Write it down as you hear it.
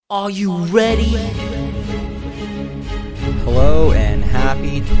Are you ready? Hello and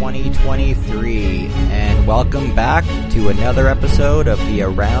happy 2023, and welcome back to another episode of the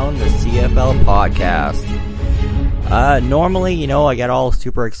Around the CFL podcast. Normally, I get all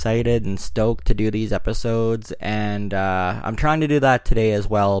super excited and stoked to do these episodes, and I'm trying to do that today as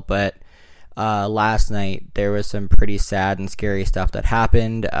well, but last night there was some pretty sad and scary stuff that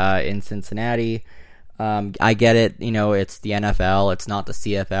happened in Cincinnati. I get it, it's the NFL, it's not the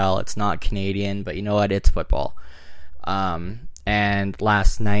CFL, it's not Canadian, but you know what, it's football. And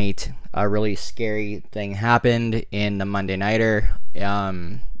last night, a really scary thing happened in the Monday Nighter,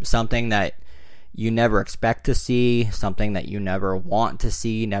 something that you never expect to see, something that you never want to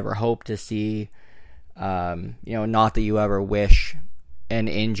see, never hope to see, not that you ever wish an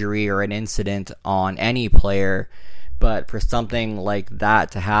injury or an incident on any player, but for something like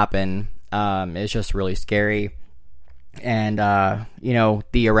that to happen, it's just really scary. And,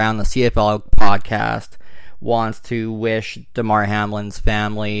 the Around the CFL podcast wants to wish Damar Hamlin's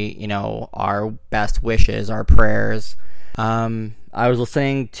family, our best wishes, our prayers. I was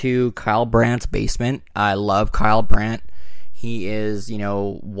listening to Kyle Brandt's Basement. I love Kyle Brandt. He is,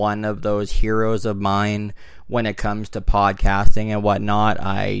 one of those heroes of mine when it comes to podcasting and whatnot.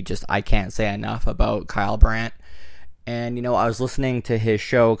 I can't say enough about Kyle Brandt. And, I was listening to his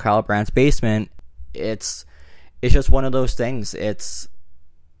show, Kyle Brandt's Basement. It's just one of those things.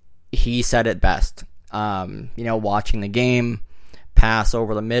 He said it best. Watching the game, pass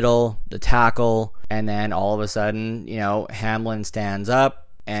over the middle, the tackle, and then all of a sudden, Hamlin stands up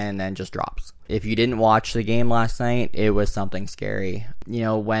and then just drops. If you didn't watch the game last night, it was something scary.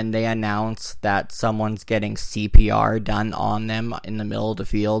 When they announce that someone's getting CPR done on them in the middle of the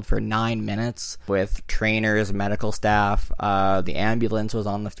field for 9 minutes with trainers, medical staff, the ambulance was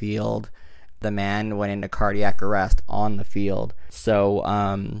on the field, the man went into cardiac arrest on the field. So,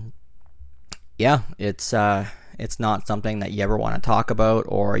 it's not something that you ever want to talk about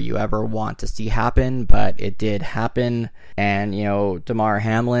or you ever want to see happen, but it did happen. And, Damar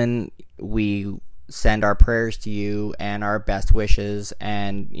Hamlin, we send our prayers to you and our best wishes.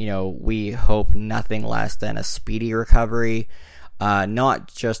 And, we hope nothing less than a speedy recovery,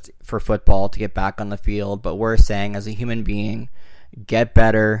 not just for football to get back on the field, but we're saying as a human being, get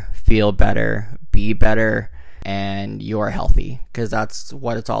better, feel better, be better, and you are healthy, because that's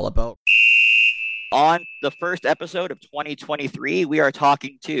what it's all about. On the first episode of 2023, we are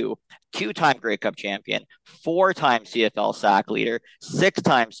talking to two-time Grey Cup champion, four-time CFL sack leader,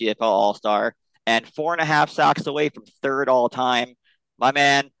 six-time CFL All-Star, and 4.5 sacks away from third all-time, my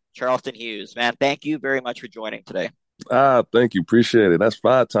man, Charleston Hughes. Man, thank you very much for joining today. Thank you. Appreciate it. That's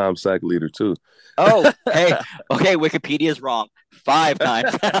 5-time sack leader, too. Oh, hey. Okay, Wikipedia's wrong. 5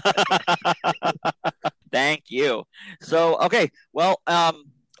 times. Thank you. So, okay, well,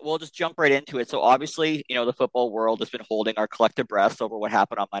 we'll just jump right into it. So obviously, the football world has been holding our collective breaths over what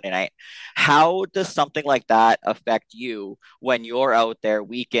happened on Monday night. How does something like that affect you when you're out there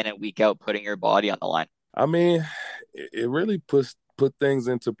week in and week out putting your body on the line? I mean, it really put things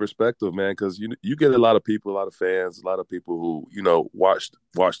into perspective, man, because you get a lot of people, a lot of fans, a lot of people who, watch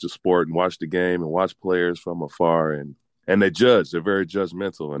the sport and watch the game and watch players from afar, and they judge. They're very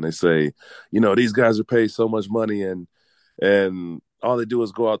judgmental, and they say, these guys are paid so much money and all they do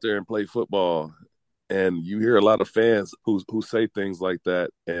is go out there and play football. And you hear a lot of fans who say things like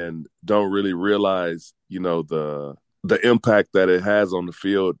that and don't really realize, the impact that it has on the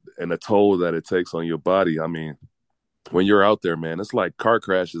field and the toll that it takes on your body. I mean, when you're out there, man, it's like car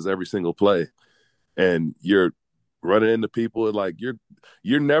crashes every single play. And you're running into people, like you're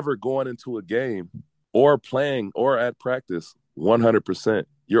never going into a game or playing or at practice 100%.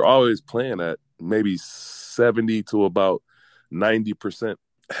 You're always playing at maybe 70 to about 90%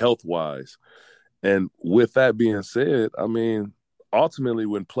 health-wise. And with that being said, I mean, ultimately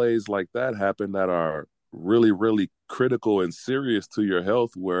when plays like that happen that are really, really critical and serious to your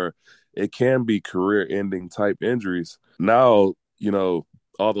health, where it can be career-ending type injuries, now,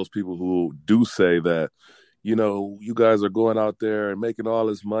 all those people who do say that, you guys are going out there and making all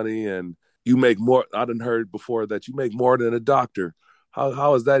this money and you make more. I done heard before that you make more than a doctor.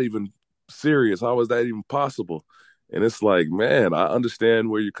 How is that even serious? How is that even possible? And it's like, man, I understand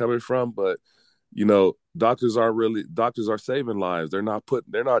where you're coming from, but doctors are saving lives. They're not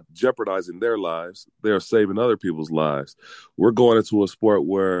jeopardizing their lives. They're saving other people's lives. We're going into a sport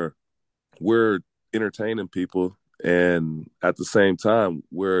where we're entertaining people, and at the same time,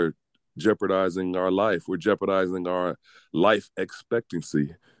 we're jeopardizing our life. We're jeopardizing our life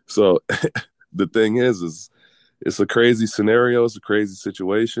expectancy. So the thing is it's a crazy scenario. It's a crazy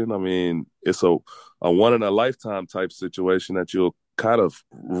situation. I mean, it's a one in a lifetime type situation that you'll kind of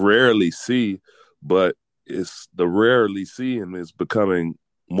rarely see, but it's the rarely seeing is becoming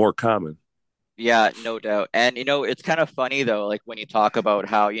more common. Yeah, no doubt. And it's kind of funny though, like when you talk about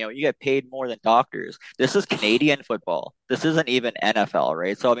how, you get paid more than doctors. This is Canadian football. This isn't even NFL,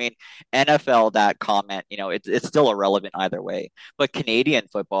 right? So I mean, NFL, that comment, it's still irrelevant either way. But Canadian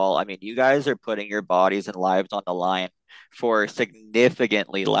football, I mean, you guys are putting your bodies and lives on the line for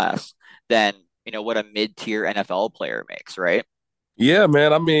significantly less than, what a mid-tier NFL player makes, right? Yeah,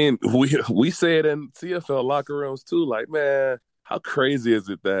 man. I mean, we say it in CFL locker rooms too. Like, man, how crazy is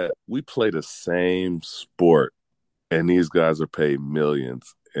it that we play the same sport and these guys are paid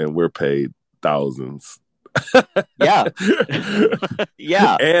millions and we're paid thousands. Yeah.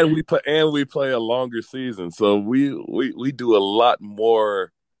 Yeah, and we play a longer season, so we do a lot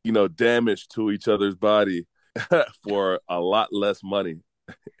more, damage to each other's body for a lot less money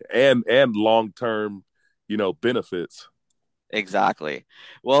and long term, benefits. exactly.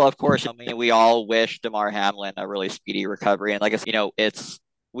 Well, of course, I mean, we all wish Damar Hamlin a really speedy recovery, and like I said, it's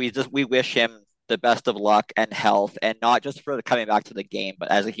we wish him the best of luck and health, and not just for coming back to the game, but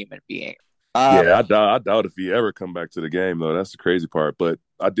as a human being. Um, Yeah, I doubt if he ever come back to the game though. That's the crazy part. But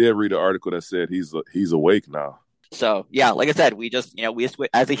I did read an article that said he's awake now. so yeah, like I said,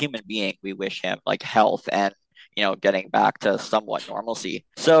 as a human being, we wish him like health and getting back to somewhat normalcy.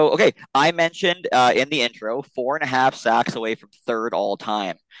 So okay, I mentioned in the intro 4.5 sacks away from third all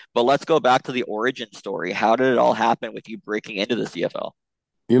time, but let's go back to the origin story. How did it all happen with you breaking into the CFL?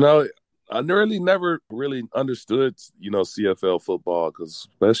 You know, I really never really understood, CFL football because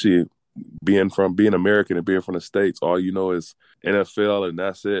especially being American and being from the States, all you know is NFL and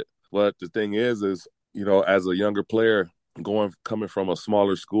that's it. But the thing is, as a younger player coming from a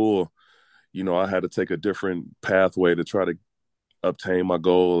smaller school, I had to take a different pathway to try to obtain my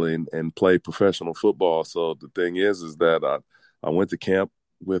goal and play professional football. So the thing is that I went to camp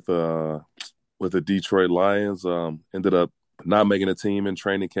with the Detroit Lions. Ended up not making a team in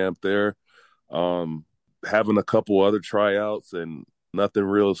training camp there. Having a couple other tryouts and nothing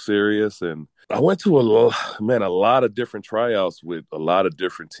real serious. And I went to a lot of different tryouts with a lot of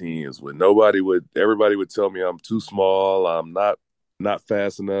different teams. With everybody would tell me I'm too small. I'm not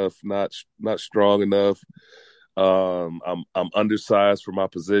fast enough, not strong enough. I'm undersized for my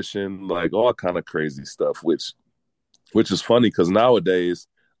position, like all kind of crazy stuff, which is funny because nowadays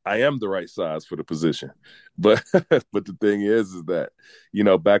I am the right size for the position. But but the thing is that,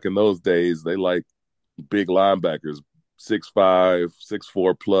 back in those days, they like big linebackers, 6'5",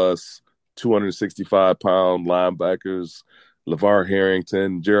 6'4" plus, 265-pound linebackers, LeVar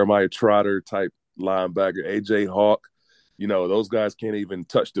Harrington, Jeremiah Trotter type linebacker, AJ Hawk. Those guys can't even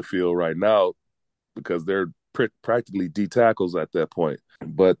touch the field right now because they're practically D tackles at that point.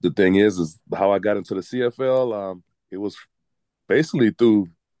 But the thing is how I got into the CFL. It was basically through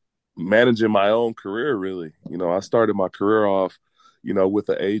managing my own career. Really, I started my career off, with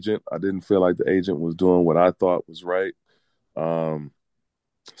an agent. I didn't feel like the agent was doing what I thought was right. Um,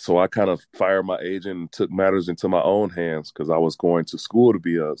 so I kind of fired my agent and took matters into my own hands because I was going to school to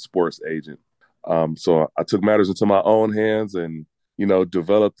be a sports agent. So I took matters into my own hands and,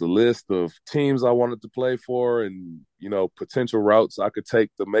 developed a list of teams I wanted to play for and, potential routes I could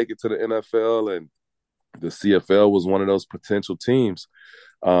take to make it to the NFL. And the CFL was one of those potential teams.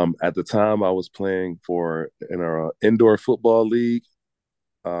 At the time, I was playing in our indoor football league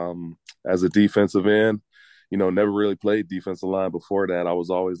as a defensive end. Never really played defensive line before that. I was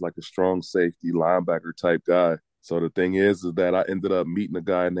always like a strong safety linebacker type guy. So the thing is that I ended up meeting a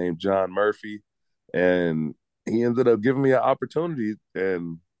guy named John Murphy, and he ended up giving me an opportunity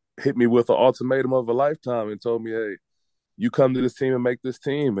and hit me with an ultimatum of a lifetime and told me, "Hey, you come to this team and make this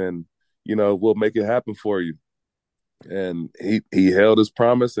team, and we'll make it happen for you." And he held his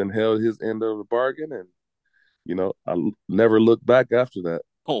promise and held his end of the bargain, and I never looked back after that.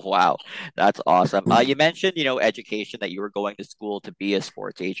 Oh, wow. That's awesome. You mentioned, education, that you were going to school to be a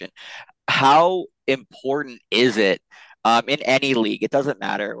sports agent. How important is it in any league? It doesn't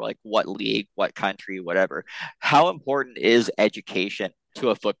matter like what league, what country, whatever. How important is education to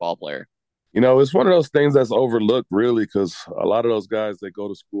a football player? It's one of those things that's overlooked, really, because a lot of those guys that go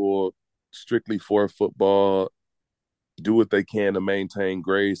to school strictly for football do what they can to maintain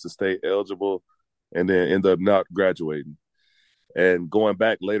grades to stay eligible and then end up not graduating and going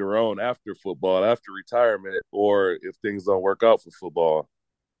back later on after football, after retirement, or if things don't work out for football,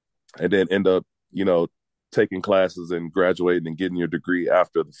 and then end up, taking classes and graduating and getting your degree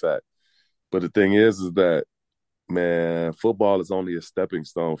after the fact. But the thing is that, man, football is only a stepping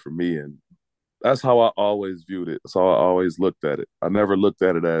stone for me. And that's how I always viewed it. That's how I always looked at it. I never looked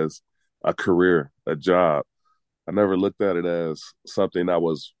at it as a career, a job. I never looked at it as something that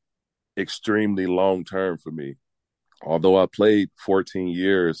was extremely long term for me. Although I played 14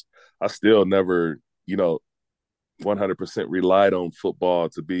 years, I still never, 100% relied on football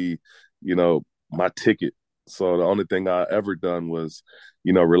to be, you know, my ticket. So the only thing I ever done was,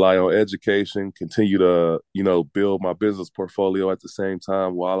 rely on education, continue to, build my business portfolio at the same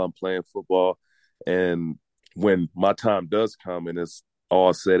time while I'm playing football. And when my time does come and it's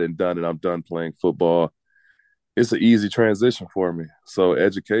all said and done and I'm done playing football, it's an easy transition for me. So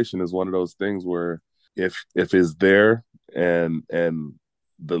education is one of those things where if it's there and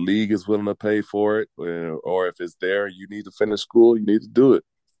the league is willing to pay for it, or if it's there, you need to finish school, you need to do it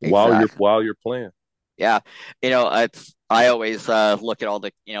while you're Exactly. while you're playing. Yeah. It's I always look at all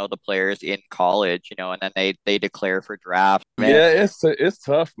the the players in college, and then they declare for draft. Man, Yeah, it's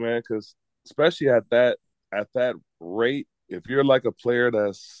tough, man, because especially at that rate, if you're like a player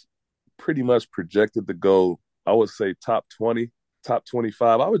that's pretty much projected to go, I would say top 20, top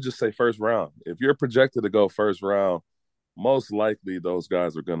 25. I would just say first round. If you're projected to go first round, most likely those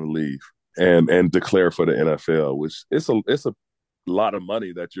guys are going to leave and declare for the NFL, which it's a lot of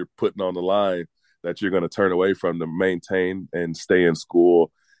money that you're putting on the line that you're going to turn away from to maintain and stay in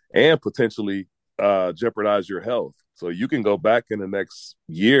school and potentially jeopardize your health. So you can go back in the next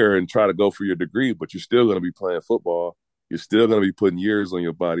year and try to go for your degree, but you're still going to be playing football. You're still going to be putting years on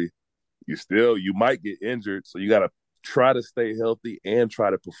your body. You might get injured, so you got to try to stay healthy and try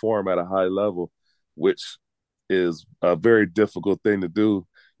to perform at a high level, which is a very difficult thing to do.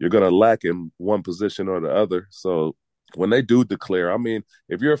 You're going to lack in one position or the other. So when they do declare, I mean,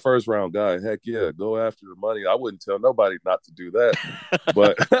 if you're a first round guy, heck yeah, go after the money. I wouldn't tell nobody not to do that,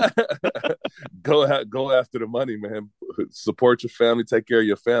 but go after the money, man. Support your family, take care of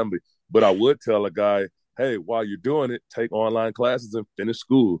your family. But I would tell a guy, hey, while you're doing it, take online classes and finish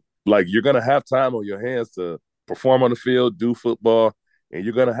school. Like you're gonna have time on your hands to perform on the field, do football, and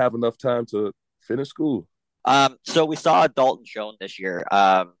you're gonna have enough time to finish school. so we saw Dalton Jones this year.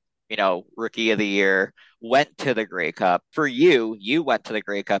 Rookie of the year, went to the Grey Cup. For you, you went to the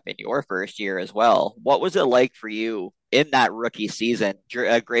Grey Cup in your first year as well. What was it like for you in that rookie season,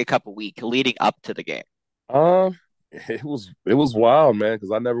 Grey Cup week leading up to the game? It was wild, man,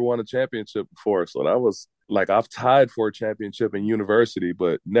 because I never won a championship before. So that was like I've tied for a championship in university,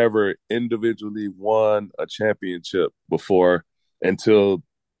 but never individually won a championship before until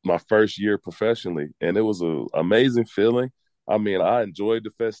my first year professionally. And it was an amazing feeling. I mean, I enjoyed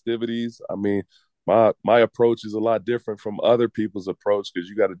the festivities. I mean, my approach is a lot different from other people's approach because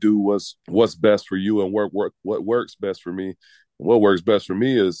you got to do what's best for you and work what works best for me. What works best for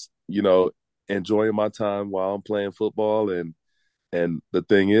me is, enjoying my time while I'm playing football. And the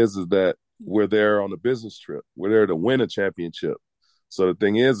thing is that we're there on a business trip. We're there to win a championship. So the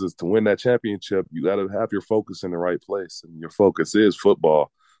thing is to win that championship, you got to have your focus in the right place, and your focus is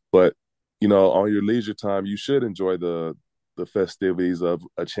football. But on your leisure time, you should enjoy the festivities of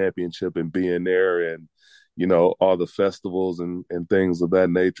a championship and being there, and all the festivals and things of that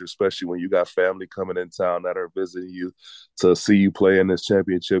nature, especially when you got family coming in town that are visiting you to see you play in this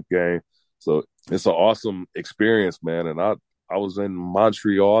championship game. So it's an awesome experience, man. And I was in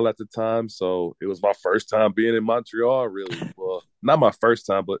Montreal at the time, so it was my first time being in Montreal, really. Well, not my first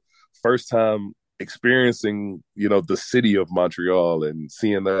time, but first time experiencing, the city of Montreal and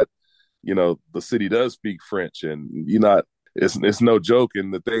seeing that, the city does speak French, and it's no joke.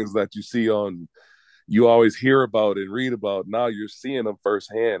 And the things that you always hear about and read about, now you're seeing them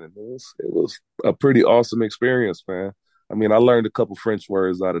firsthand, and it was a pretty awesome experience, man. I mean, I learned a couple French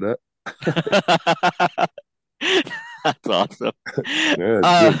words out of that. That's awesome. Yeah,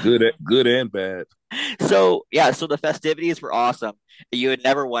 Uh, good and bad. so yeah, so the festivities were awesome. You had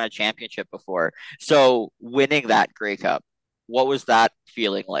never won a championship before. So winning that Grey Cup, what was that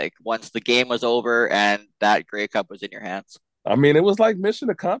feeling like once the game was over and that Grey Cup was in your hands? I mean, it was like mission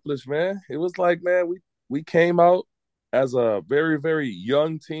accomplished, man. It was like, man, we came out as a very, very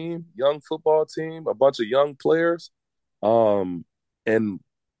young team, young football team, a bunch of young players. And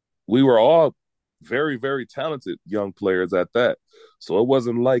we were all very, very talented young players at that. So it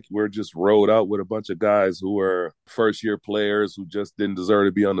wasn't like we're just rolled out with a bunch of guys who were first year players who just didn't deserve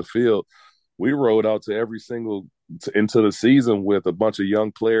to be on the field. We rolled out to every single into the season with a bunch of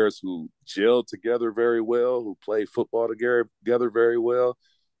young players who gelled together very well, who played football together very well.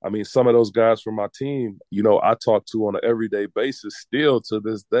 I mean, some of those guys from my team, I talk to on an everyday basis still to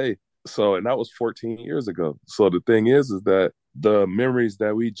this day. So, and that was 14 years ago. So the thing is that the memories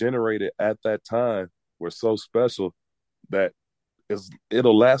that we generated at that time were so special that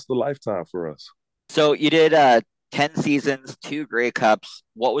it'll last a lifetime for us. So you did 10 seasons, two Grey Cups.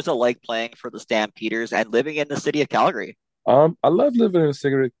 What was it like playing for the Stampeders and living in the city of Calgary? I love living in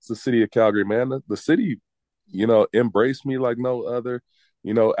the city of Calgary, man. The city, embraced me like no other.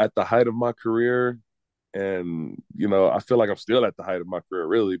 At the height of my career, and I feel like I'm still at the height of my career,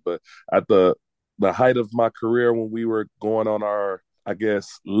 really. But at the height of my career, when we were going on our, I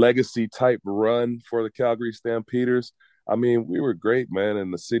guess, legacy type run for the Calgary Stampeders, I mean, we were great, man,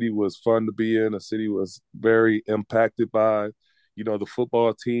 and the city was fun to be in. The city was very impacted by, the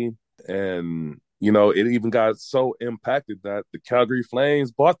football team, and it even got so impacted that the Calgary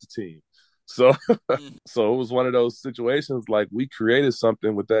Flames bought the team. So, so it was one of those situations like we created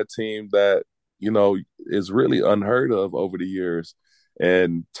something with that team that is really unheard of over the years,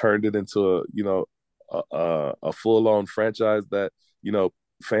 and turned it into a full on franchise that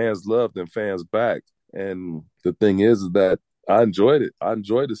fans loved and fans backed. And the thing is that I enjoyed it. I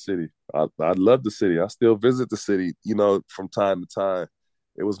enjoyed the city. I love the city. I still visit the city, from time to time.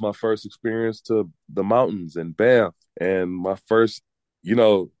 It was my first experience to the mountains and Banff, and my first,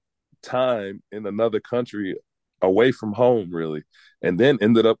 time in another country away from home, really, and then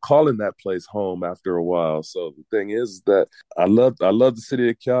ended up calling that place home after a while. So the thing is that I love the city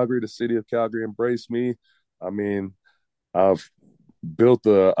of Calgary. The city of Calgary embraced me. I mean, I've built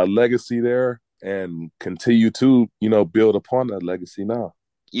a legacy there and continue to build upon that legacy now.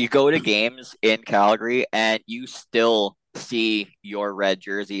 You go to games in Calgary and you still see your red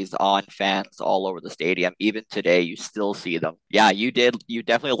jerseys on fans all over the stadium. Even today, you still see them. Yeah, you did. You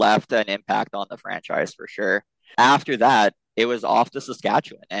definitely left an impact on the franchise for sure. After that, it was off to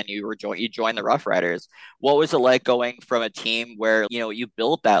Saskatchewan, and you joined the Rough Riders. What was it like going from a team where you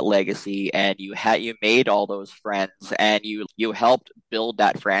built that legacy and you made all those friends and you helped build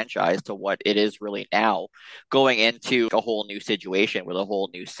that franchise to what it is really now, going into a whole new situation with a whole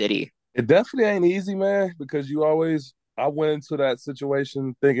new city? It definitely ain't easy, man, because I went into that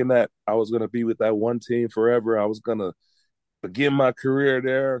situation thinking that I was going to be with that one team forever. I was going to begin my career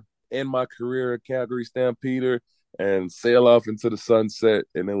there, end my career at Calgary Stampeder, and sail off into the sunset.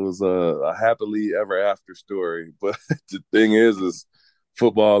 And it was a happily ever after story. But the thing is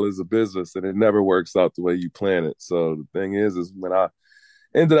football is a business, and it never works out the way you plan it. So the thing is when I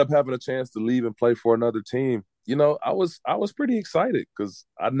ended up having a chance to leave and play for another team, I was pretty excited because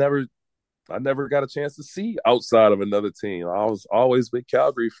I never got a chance to see outside of another team. I was always with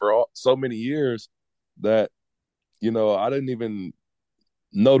Calgary for so many years that I didn't even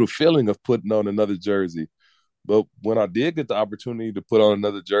know the feeling of putting on another jersey. But when I did get the opportunity to put on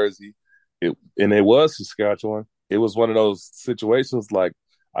another jersey, it was Saskatchewan. It was one of those situations like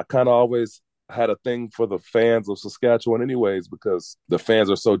I kind of always had a thing for the fans of Saskatchewan anyways, because the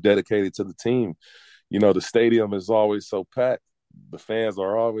fans are so dedicated to the team. The stadium is always so packed. The fans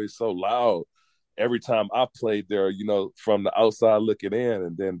are always so loud. Every time I played there, from the outside looking in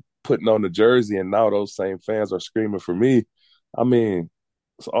and then putting on the jersey, and now those same fans are screaming for me. I mean,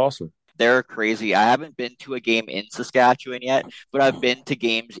 it's awesome. They're crazy. I haven't been to a game in Saskatchewan yet, but I've been to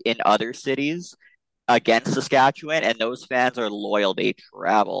games in other cities against Saskatchewan, and those fans are loyal. They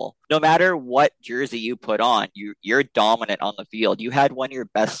travel. No matter what jersey you put on, you're dominant on the field. You had one of your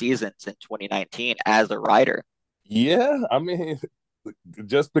best seasons in 2019 as a rider. Yeah, I mean,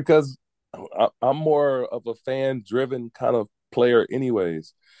 just because I'm more of a fan-driven kind of player,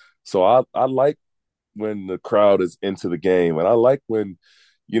 anyways. So I like when the crowd is into the game, and I like when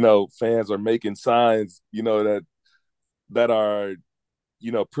fans are making signs, that are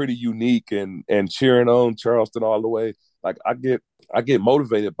pretty unique, and cheering on Charleston all the way. Like I get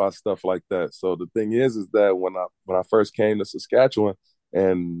motivated by stuff like that. So the thing is that when I first came to Saskatchewan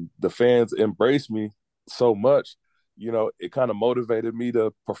and the fans embraced me so much, it kind of motivated me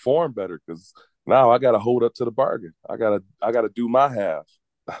to perform better, because now I got to hold up to the bargain. I gotta do my half.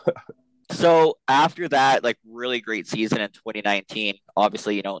 So after that, like really great season in 2019,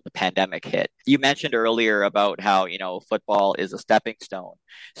 obviously, the pandemic hit. You mentioned earlier about how, football is a stepping stone.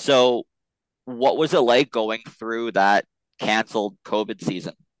 So what was it like going through that canceled COVID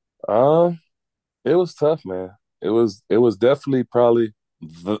season? Um, it was tough, man. It was definitely probably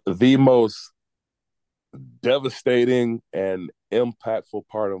the most devastating and impactful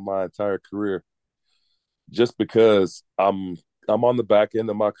part of my entire career, just because I'm on the back end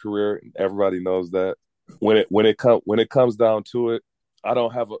of my career, and everybody knows that. When it comes down to it, I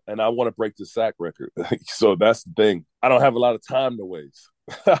don't have and I want to break the sack record. So that's the thing. I don't have a lot of time to waste.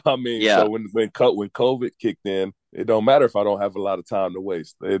 I mean, Yeah. so when COVID kicked in, it don't matter if I don't have a lot of time to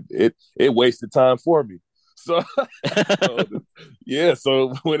waste. It wasted time for me. So, so yeah.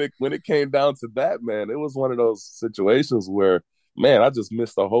 So when it came down to that, man, it was one of those situations where, man, I just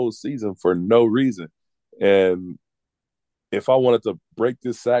missed the whole season for no reason. And if I wanted to break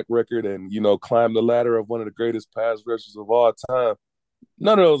this sack record and, climb the ladder of one of the greatest pass rushers of all time,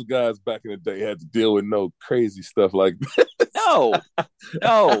 none of those guys back in the day had to deal with no crazy stuff like this. No,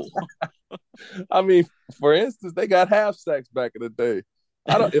 no. I mean, for instance, they got half sacks back in the day.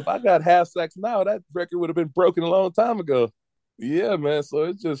 I don't. If I got half sacks now, that record would have been broken a long time ago. Yeah, man.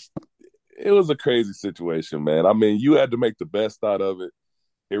 So it was a crazy situation, man. I mean, you had to make the best out of it.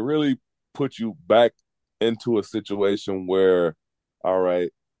 It really put you back into a situation where, all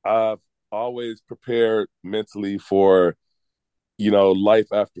right, I've always prepared mentally for, life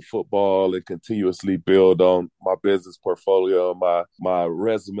after football and continuously build on my business portfolio, my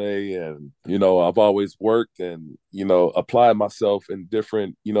resume. And, I've always worked and, applied myself in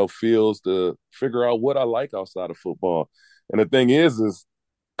different, fields to figure out what I like outside of football. And the thing is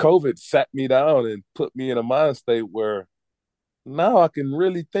COVID sat me down and put me in a mind state where now I can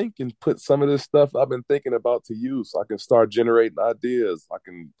really think and put some of this stuff I've been thinking about to use. I can start generating ideas.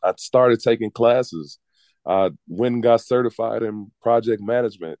 I started taking classes. I went and got certified in project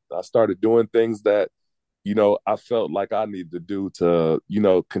management. I started doing things that, I felt like I needed to do to,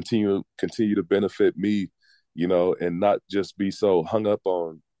 continue to benefit me, and not just be so hung up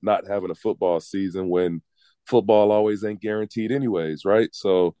on not having a football season when football always ain't guaranteed anyways, right?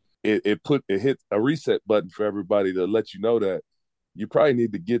 So it hit a reset button for everybody to let you know that you probably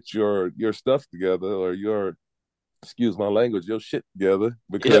need to get your stuff together or your, excuse my language, your shit together,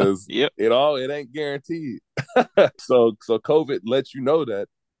 Yeah, because yep. it ain't guaranteed. So COVID lets you know that,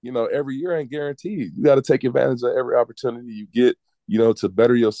 every year ain't guaranteed. You got to take advantage of every opportunity you get, to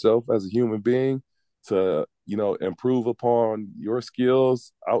better yourself as a human being, to, improve upon your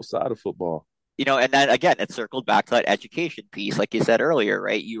skills outside of football. And then again, it circled back to that education piece, like you said earlier,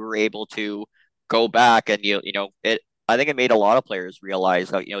 right? You were able to go back and it. I think it made a lot of players realize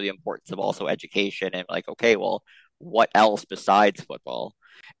how the importance of also education and like, okay, well, what else besides football?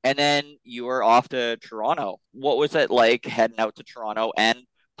 And then you were off to Toronto. What was it like heading out to Toronto and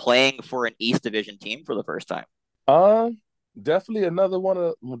playing for an East Division team for the first time? Um, definitely another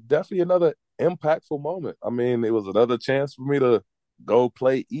impactful moment. I mean, it was another chance for me to go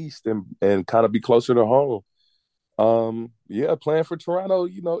play East and kind of be closer to home. Yeah, playing for Toronto,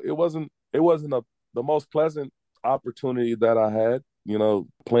 it wasn't the most pleasant opportunity that I had,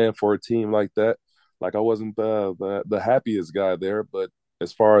 playing for a team like that. Like I wasn't the happiest guy there, but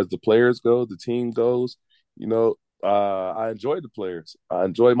as far as the players go, the team goes, I enjoyed the players. I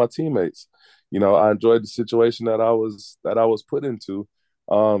enjoyed my teammates. I enjoyed the situation that I was put into.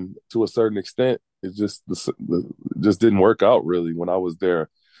 To a certain extent, it just didn't work out really when I was there.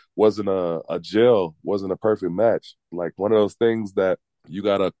 Wasn't a gel, wasn't a perfect match. Like one of those things that you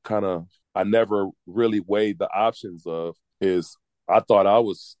gotta kind of. I never really weighed the options of is I thought I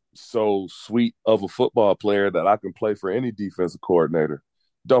was so sweet of a football player that I can play for any defensive coordinator.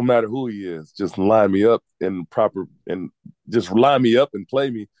 Don't matter who he is, just line me up and just line me up and play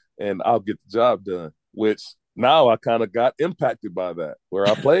me, and I'll get the job done. Which now I kind of got impacted by that, where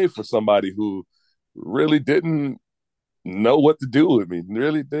I played for somebody who really didn't know what to do with me,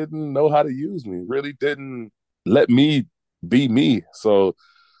 really didn't know how to use me, really didn't let me be me. So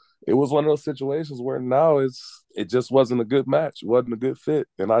it was one of those situations where now it just wasn't a good match, it wasn't a good fit,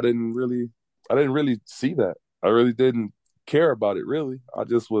 and I didn't really see that. I really didn't care about it. Really, I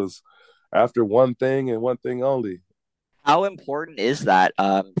just was after one thing and one thing only. How important is that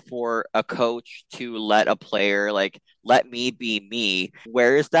for a coach to let a player like let me be me?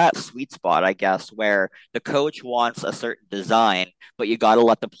 Where is that sweet spot, I guess, where the coach wants a certain design, but you got to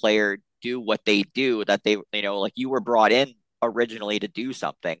let the player do what they do that they, like you were brought in originally to do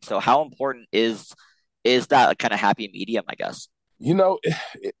something. So how important is that kind of happy medium, I guess?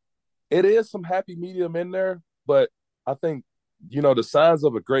 It is some happy medium in there, but I think the signs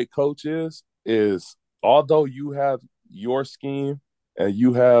of a great coach is although you have your scheme and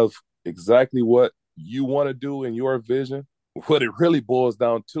you have exactly what you want to do in your vision, what it really boils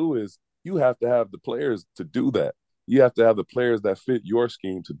down to is you have to have the players to do that. You have to have the players that fit your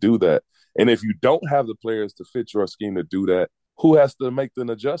scheme to do that. And if you don't have the players to fit your scheme to do that, who has to make an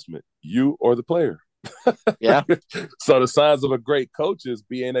adjustment? You or the player? Yeah. So the signs of a great coach is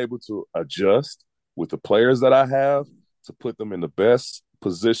being able to adjust with the players that I have to put them in the best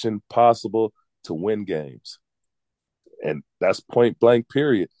position possible to win games. And that's point blank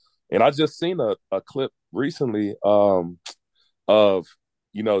period. And I just seen a clip recently of,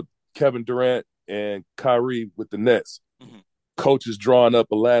 you know, Kevin Durant and Kyrie with the Nets. Mhm. Coaches drawing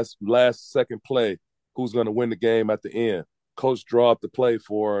up a last second play. Who's going to win the game at the end? Coach draw up the play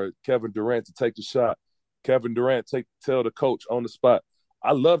for Kevin Durant to take the shot. Kevin Durant tell the coach on the spot,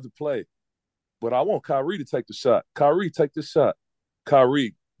 I love the play. but I want Kyrie to take the shot. Kyrie, take the shot.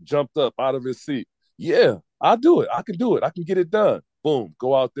 Kyrie jumped up out of his seat. Yeah, I'll do it. I can do it. I can get it done. Boom,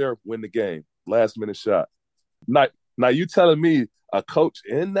 go out there, win the game. Last minute shot. Now, now you telling me a coach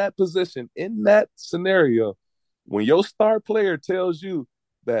in that position, in that scenario, when your star player tells you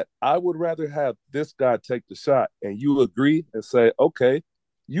that I would rather have this guy take the shot and you agree and say, okay,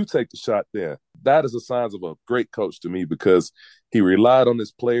 you take the shot then. That is a sign of a great coach to me because he relied on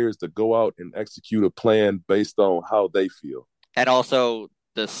his players to go out and execute a plan based on how they feel. And also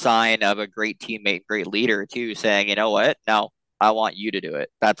the sign of a great teammate, great leader too, saying, you know what? No, I want you to do it.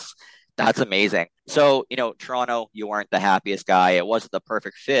 That's amazing. So, Toronto, you weren't the happiest guy. It wasn't the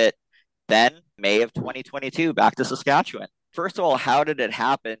perfect fit. Then May of 2022, back to Saskatchewan. First of all, how did it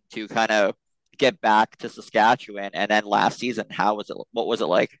happen to kind of get back to Saskatchewan? And then last season, how was it? What was it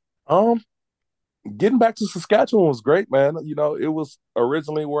like? Um, Getting back to Saskatchewan was great, man. It was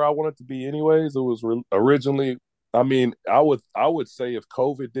originally where I wanted to be anyways. It was originally, I mean, I would say if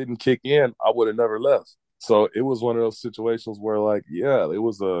COVID didn't kick in, I would have never left. So it was one of those situations where like, yeah, it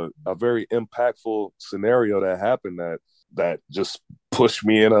was a very impactful scenario that happened that just pushed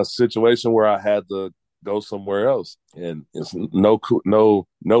me in a situation where I had to go somewhere else. And it's no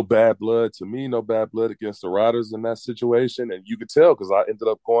bad blood to me, no bad blood against the Riders in that situation. And you could tell because I ended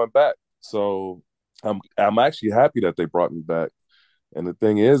up going back. So I'm actually happy that they brought me back. And the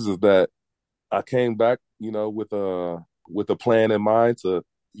thing is that I came back, with a plan in mind to,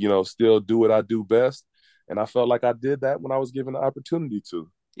 still do what I do best. And I felt like I did that when I was given the opportunity to.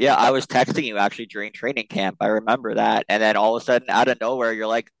 Yeah, I was texting you actually during training camp. I remember that. And then all of a sudden, out of nowhere, you're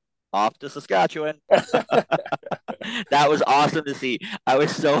like, off to Saskatchewan. That was awesome to see. I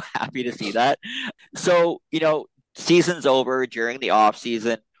was so happy to see that. So, season's over during the off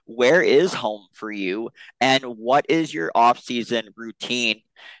season. Where is home for you? And what is your off season routine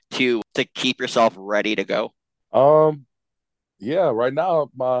to keep yourself ready to go? Um, yeah, right now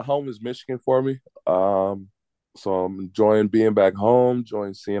my home is Michigan for me. So I'm enjoying being back home,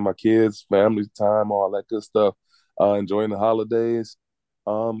 enjoying seeing my kids, family time, all that good stuff. Enjoying the holidays.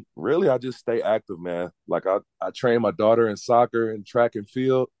 Really, I just stay active, man. Like I train my daughter in soccer and track and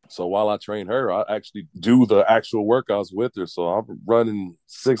field. So while I train her, I actually do the actual workouts with her. So I'm running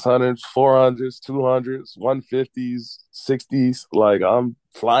 600s, 400s, 200s, 150s, 60s. Like I'm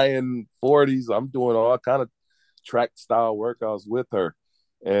flying 40s. I'm doing all kind of track style workouts with her.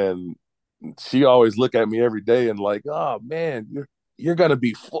 And she always look at me every day and like, oh man, you're gonna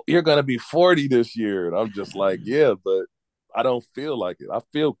be 40 this year. And I'm just like, yeah, but I don't feel like it. I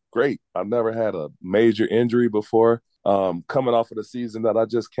feel great. I've never had a major injury before. Coming off of the season that I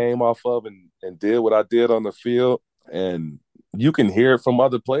just came off of and did what I did on the field. And you can hear it from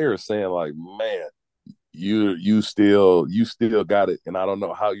other players saying like, man, you still got it. And I don't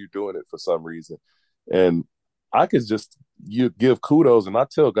know how you're doing it for some reason. And I could just you give kudos, and I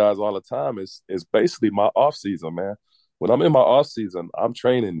tell guys all the time, it's basically my off season, man. When I'm in my off season, I'm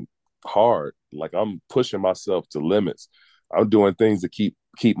training hard, like I'm pushing myself to limits. I'm doing things to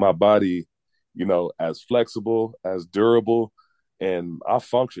keep my body, as flexible, as durable, and I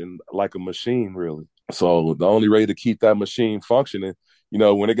function like a machine, really. So the only way to keep that machine functioning,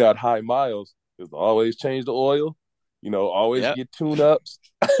 when it got high miles, is to always change the oil, always Yeah. get tune ups,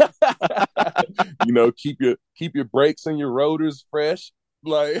 keep your brakes and your rotors fresh.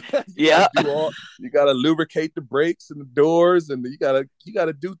 Like you gotta Yeah. do all you gotta lubricate the brakes and the doors, and you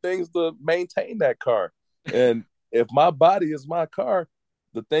gotta do things to maintain that car. And if my body is my car,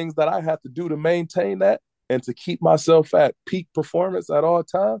 the things that I have to do to maintain that and to keep myself at peak performance at all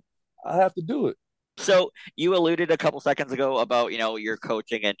time, I have to do it. So you alluded a couple seconds ago about, your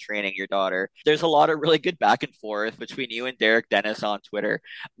coaching and training your daughter. There's a lot of really good back and forth between you and Derek Dennis on Twitter.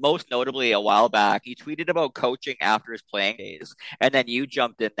 Most notably, a while back, he tweeted about coaching after his playing days, and then you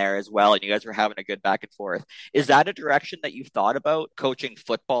jumped in there as well, and you guys were having a good back and forth. Is that a direction that you've thought about coaching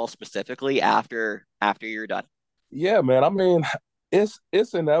football specifically after you're done? Yeah, man. I mean, it's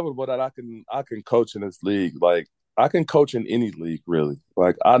inevitable that I can coach in this league. Like I can coach in any league, really.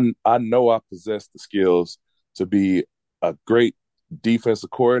 Like I know I possess the skills to be a great defensive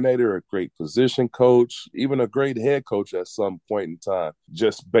coordinator, a great position coach, even a great head coach at some point in time,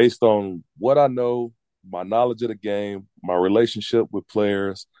 just based on what I know, my knowledge of the game, my relationship with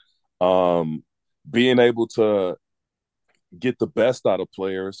players, um, being able to get the best out of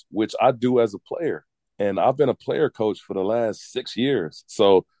players, which I do as a player. And I've been a player coach for the last 6 years.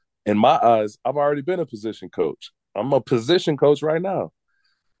 So in my eyes, I've already been a position coach. I'm a position coach right now.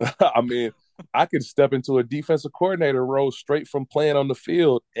 I mean, I could step into a defensive coordinator role straight from playing on the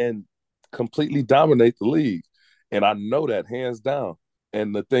field and completely dominate the league. And I know that hands down.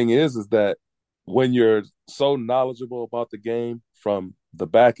 And the thing is that when you're so knowledgeable about the game from the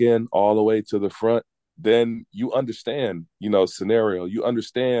back end all the way to the front, then you understand, scenario. You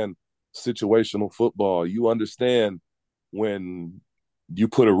understand situational football. You understand when you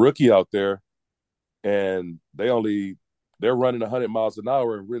put a rookie out there and they're running 100 miles an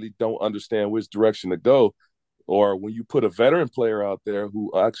hour and really don't understand which direction to go, or when you put a veteran player out there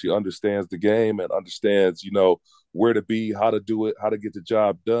who actually understands the game and understands, where to be, how to do it, how to get the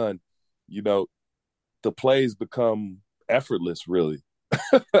job done, you know, the plays become effortless, really,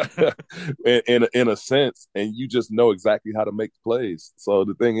 in a sense, and you just know exactly how to make the plays. So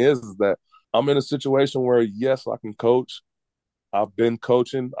the thing is that I'm in a situation where yes, I can coach. I've been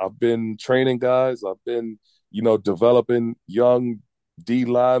coaching. I've been training guys. I've been, developing young D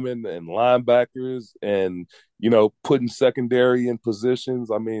linemen and linebackers, and putting secondary in positions.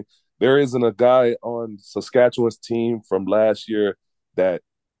 I mean, there isn't a guy on Saskatchewan's team from last year that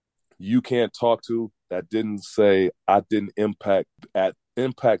you can't talk to that didn't say I didn't impact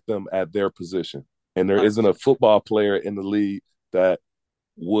them at their position. And there isn't a football player in the league that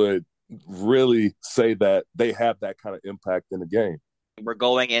would really say that they have that kind of impact in the game. We're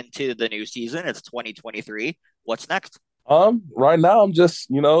going into the new season. It's 2023. What's next? Right now I'm just,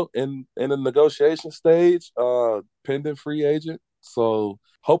 in a negotiation stage, pending free agent. So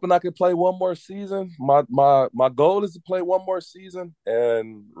hoping I can play one more season. My goal is to play one more season,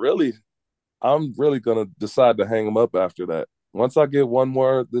 and really I'm really gonna decide to hang him up after that. Once I get one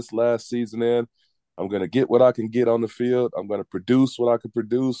more this last season in, I'm gonna get what I can get on the field. I'm gonna produce what I can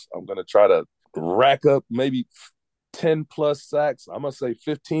produce. I'm gonna try to rack up maybe 10 plus sacks. I'm gonna say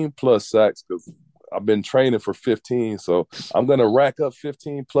 15 plus sacks because I've been training for 15. So I'm gonna rack up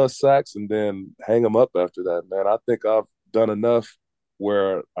 15 plus sacks and then hang them up after that, man. I think I've done enough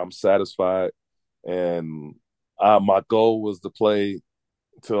where I'm satisfied. And my goal was to play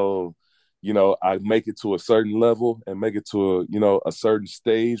till I make it to a certain level and make it to a certain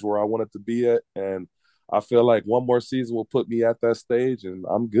stage where I want it to be at. And I feel like one more season will put me at that stage and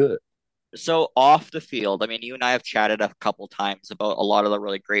I'm good. So off the field, I mean, you and I have chatted a couple times about a lot of the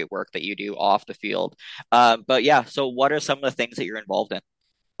really great work that you do off the field. But yeah, so what are some of the things that you're involved in?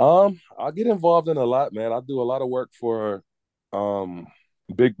 I get involved in a lot, man. I do a lot of work for um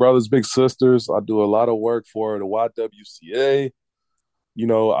Big Brothers, Big Sisters. I do a lot of work for the YWCA.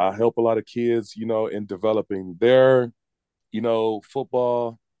 I help a lot of kids, in developing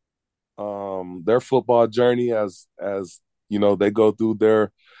football, their football journey as they go through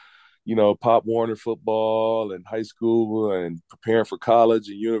their, Pop Warner football and high school and preparing for college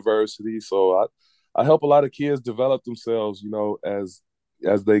and university. So I help a lot of kids develop themselves, as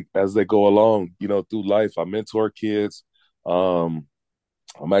they go along, through life. I mentor kids. Um,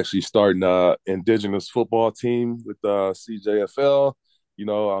 I'm actually starting a indigenous football team with CJFL.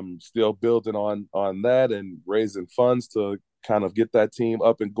 I'm still building on that and raising funds to kind of get that team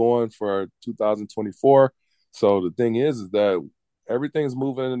up and going for 2024. So the thing is that everything's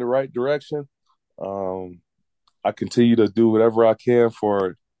moving in the right direction. Um, I continue to do whatever I can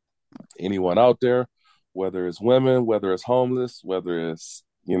for anyone out there, whether it's women, whether it's homeless, whether it's,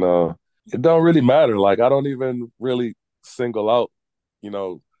 it don't really matter. Like, I don't even really single out, you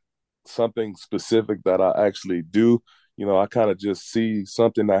know, something specific that I actually do. I kind of just see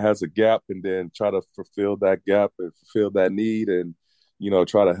something that has a gap and then try to fulfill that gap and fulfill that need and,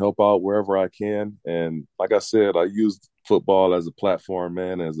 try to help out wherever I can. And like I said, I use football as a platform,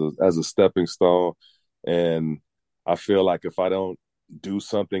 man, as a stepping stone. And I feel like if I don't do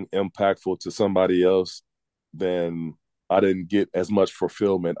something impactful to somebody else, then I didn't get as much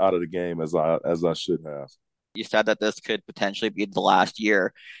fulfillment out of the game as I should have. You said that this could potentially be the last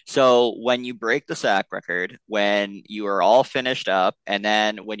year. So when you break the sack record, when you are all finished up, and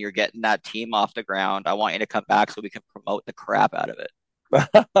then when you're getting that team off the ground, I want you to come back so we can promote the crap out of it.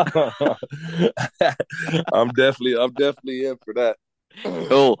 I'm definitely in for that.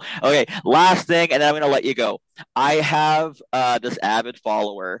 Cool. Okay, last thing, and then I'm gonna let you go. I have this avid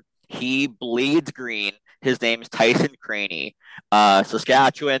follower. He bleeds green. His name's Tyson Craney.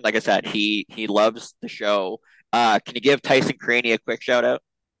 Saskatchewan, like I said, he loves the show. Can you give Tyson Craney a quick shout out?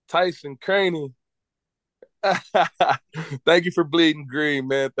 Tyson Craney. Thank you for bleeding green,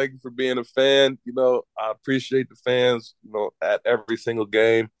 man. Thank you for being a fan. I appreciate the fans, at every single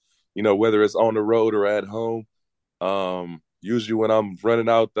game, whether it's on the road or at home. Usually when I'm running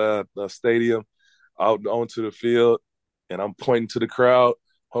out the stadium, out onto the field, and I'm pointing to the crowd.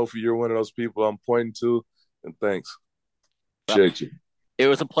 Hopefully you're one of those people I'm pointing to. And thanks. Well, Appreciate you. it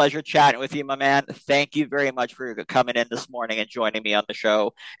was a pleasure chatting with you, my man. Thank you very much for coming in this morning and joining me on the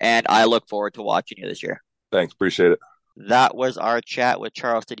show. And I look forward to watching you this year. Thanks. Appreciate it. That was our chat with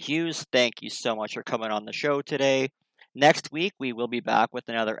Charleston Hughes. Thank you so much for coming on the show today. Next week, we will be back with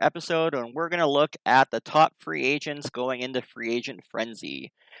another episode, and we're going to look at the top free agents going into free agent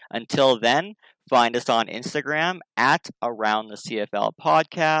frenzy. Until then, find us on Instagram at Around the CFL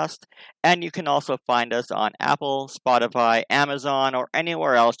Podcast, and you can also find us on Apple, Spotify, Amazon, or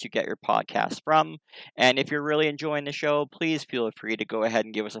anywhere else you get your podcasts from. And if you're really enjoying the show, please feel free to go ahead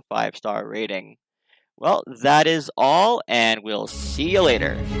and give us a 5-star rating. Well, that is all, and we'll see you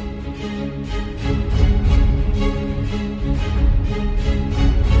later.